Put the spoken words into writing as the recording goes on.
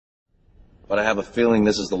but I have a feeling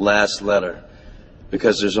this is the last letter,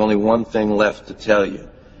 because there's only one thing left to tell you.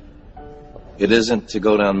 It isn't to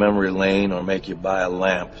go down memory lane or make you buy a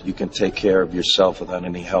lamp. You can take care of yourself without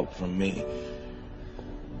any help from me.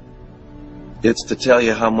 It's to tell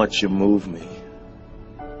you how much you moved me,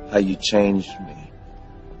 how you changed me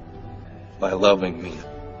by loving me,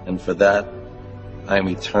 and for that, I am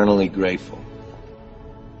eternally grateful.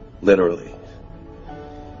 Literally.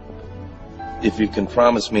 If you can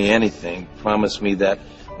promise me anything, promise me that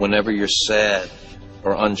whenever you're sad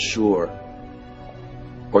or unsure,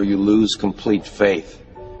 or you lose complete faith,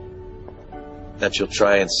 that you'll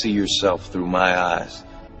try and see yourself through my eyes.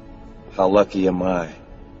 How lucky am I?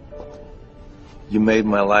 You made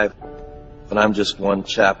my life, but I'm just one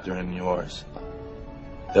chapter in yours.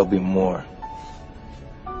 There'll be more.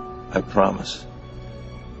 I promise.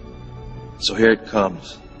 So here it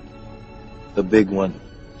comes. The big one.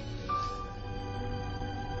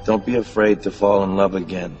 Don't be afraid to fall in love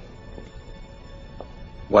again.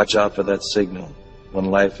 Watch out for that signal when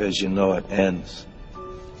life as you know it ends.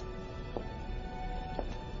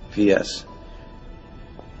 P.S.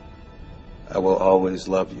 I will always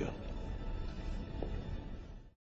love you.